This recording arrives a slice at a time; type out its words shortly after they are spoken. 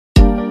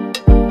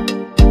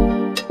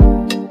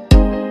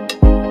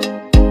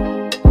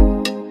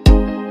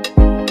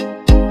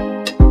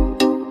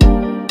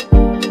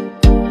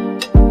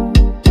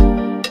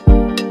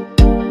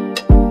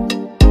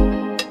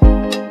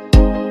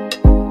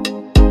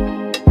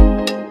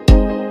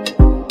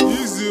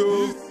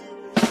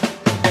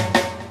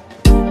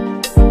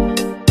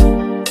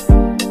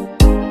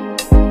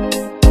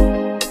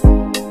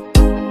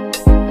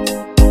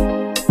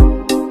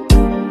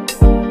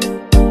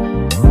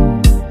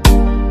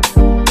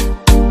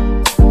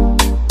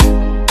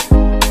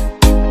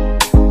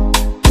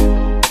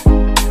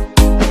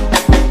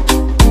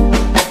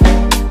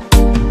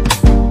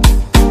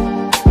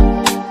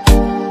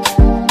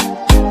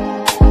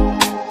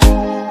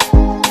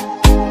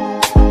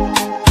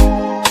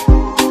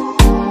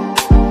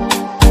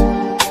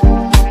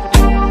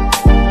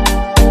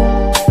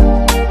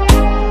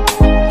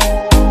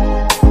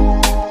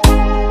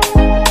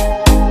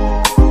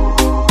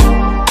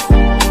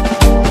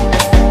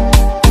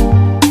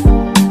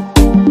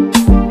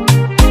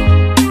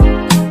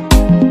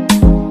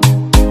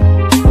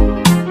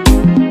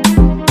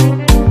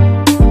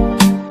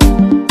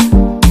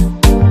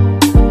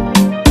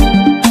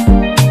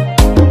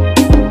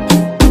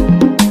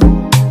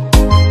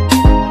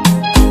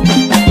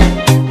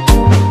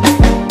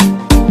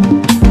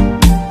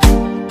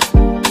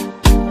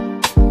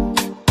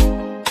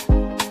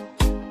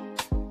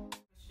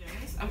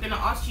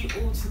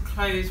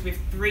close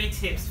with 3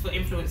 tips for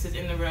influencers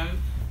in the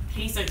room.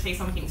 Please don't say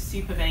something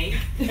super vague.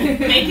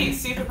 Make it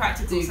super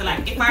practical. So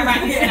like, if I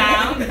write this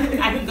down,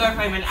 I can go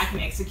home and I can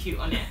execute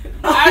on it.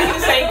 I was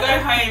gonna say go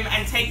home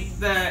and take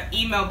the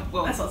email,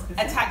 well,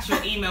 attach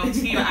your email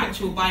to your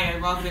actual bio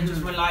rather than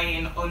just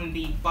relying on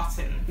the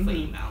button for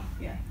email.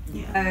 Yeah.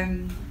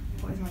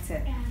 What is my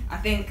tip? I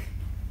think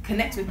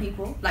connect with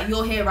people. Like,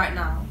 you're here right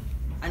now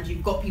and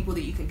you've got people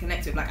that you can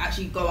connect with. Like,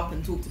 actually go up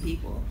and talk to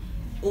people.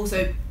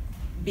 Also,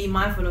 be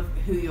mindful of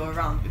who you're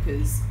around,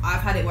 because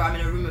I've had it where I'm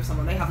in a room with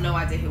someone, they have no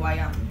idea who I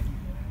am,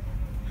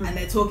 and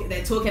they're talking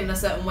in a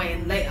certain way,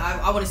 and later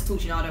I wanted to talk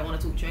to you, now I don't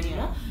want to talk to you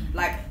anymore.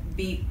 Like,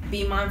 be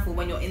mindful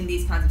when you're in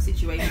these kinds of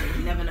situations.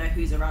 You never know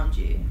who's around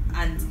you,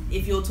 and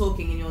if you're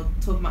talking and you're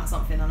talking about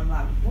something and I'm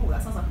like, whoa,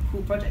 that sounds like a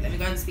cool project, let me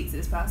go and speak to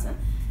this person.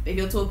 But if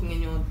you're talking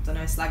and you're, don't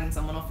know, slagging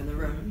someone off in the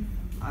room,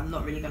 I'm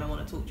not really going to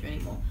want to talk to you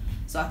anymore.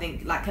 So I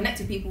think, like, connect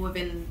with people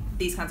within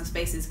these kinds of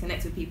spaces,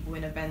 connect with people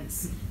in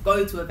events,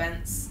 go to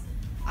events.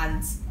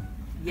 And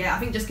yeah, I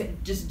think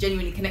just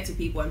genuinely connect with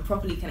people and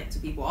properly connect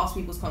with people. Ask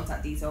people's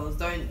contact details.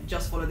 Don't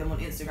just follow them on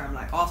Instagram.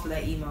 Like, ask for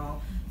their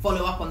email,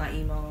 follow up on that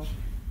email,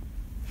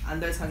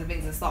 and those kinds of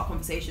things, and start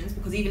conversations.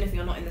 Because even if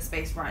you're not in the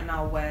space right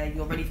now where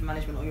you're ready for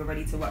management, or you're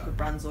ready to work with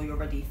brands, or you're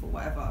ready for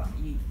whatever,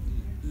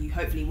 you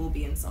hopefully will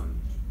be at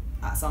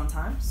some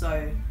time.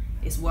 So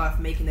it's worth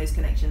making those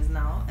connections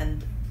now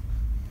and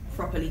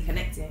properly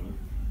connecting,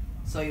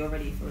 so you're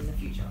ready for in the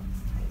future,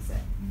 I would say.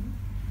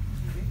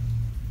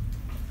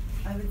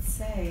 I would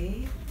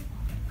say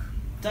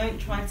don't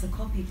try to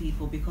copy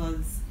people,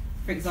 because,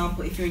 for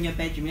example, if you're in your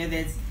bedroom, you know,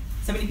 there's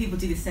so many people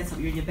do this setup.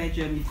 You're in your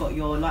bedroom, you've got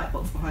your light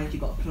box behind you,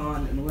 you've got a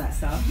plant and all that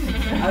stuff.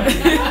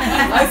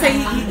 I would say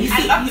you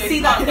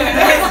see that.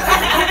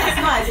 It's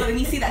nice, but then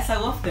you see that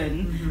so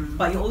often.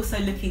 But you're also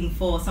looking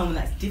for someone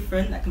that's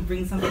different, that can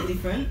bring something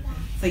different.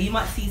 So you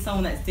might see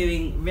someone that's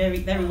doing very,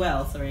 very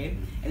well, and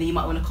then you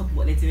might want to copy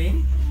what they're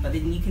doing. But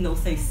then you can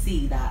also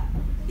see that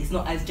it's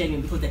not as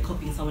genuine because they're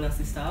copying someone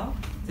else's style.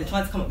 So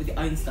try to come up with your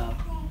own style.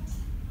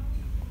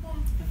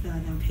 I feel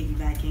like I'm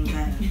piggybacking,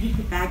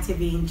 but back to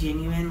being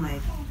genuine,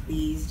 like,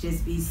 please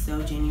just be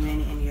so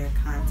genuine in your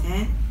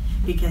content,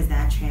 because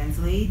that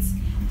translates.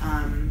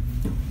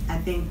 I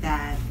think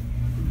that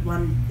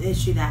one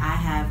issue that I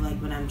have, like,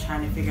 when I'm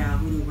trying to figure out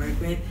who to work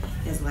with,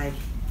 is like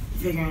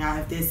figuring out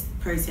if this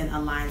person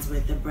aligns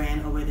with the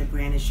brand or where the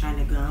brand is trying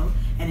to go.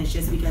 And it's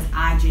just because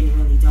I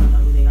genuinely don't know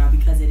who they are,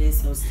 because it is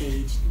so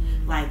staged.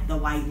 Like the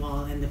white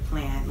wall and the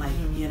plant, like,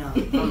 you know,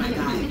 oh my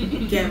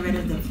God, get rid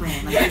of the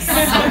plant. Like, it's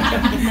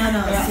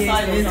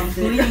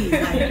seriously, please,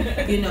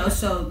 like, you know,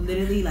 so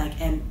literally, like,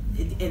 and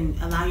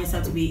allow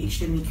yourself to be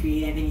extremely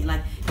creative. And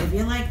like, if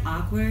you're like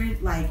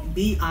awkward, like,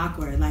 be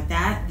awkward, like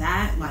that,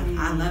 like,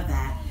 I love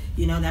that,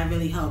 you know, that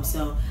really helps.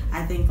 So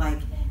I think, like,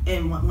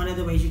 and one of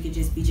the ways you could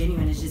just be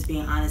genuine is just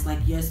being honest.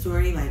 Like, your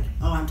story, like,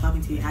 oh, I'm talking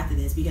to you after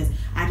this, because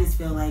I just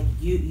feel like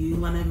you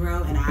want to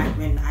grow, and I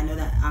know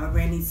that our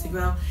brand needs to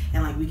grow,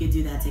 and like, we could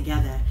do that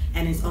together.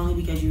 And it's only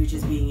because you were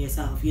just being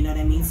yourself, you know what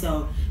I mean?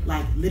 So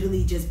like,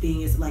 literally just being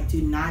yourself. Like,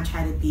 do not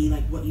try to be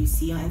like what you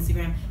see on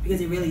Instagram,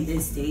 because it really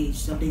is staged.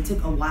 So they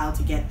took a while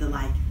to get the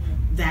like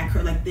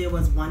there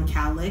was one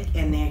cowlick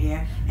in their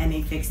hair and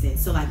they fixed it.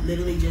 So like,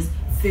 literally just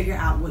figure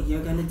out what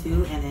you're gonna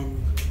do and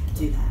then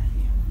do that.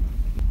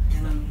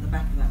 And on the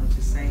back of that, I would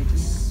just say,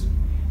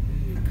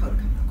 a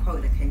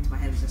quote that came to my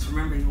head was just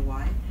remember your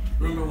why.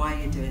 Remember why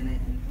you're doing it,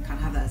 and kind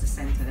of have that as a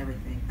center of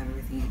everything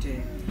you do.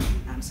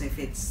 So if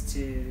it's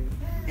to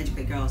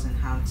educate girls on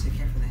how to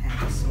care for their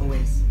hair, just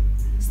always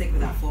stick with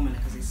that formula,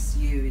 because it's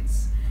you,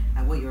 it's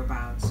what you're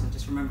about. So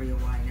just remember your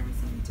why in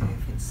everything you do.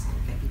 If it's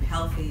keep you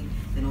healthy,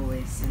 then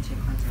always center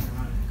your content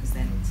around it, because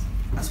then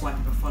that's why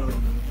people are following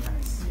you.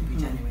 That's be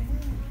genuine.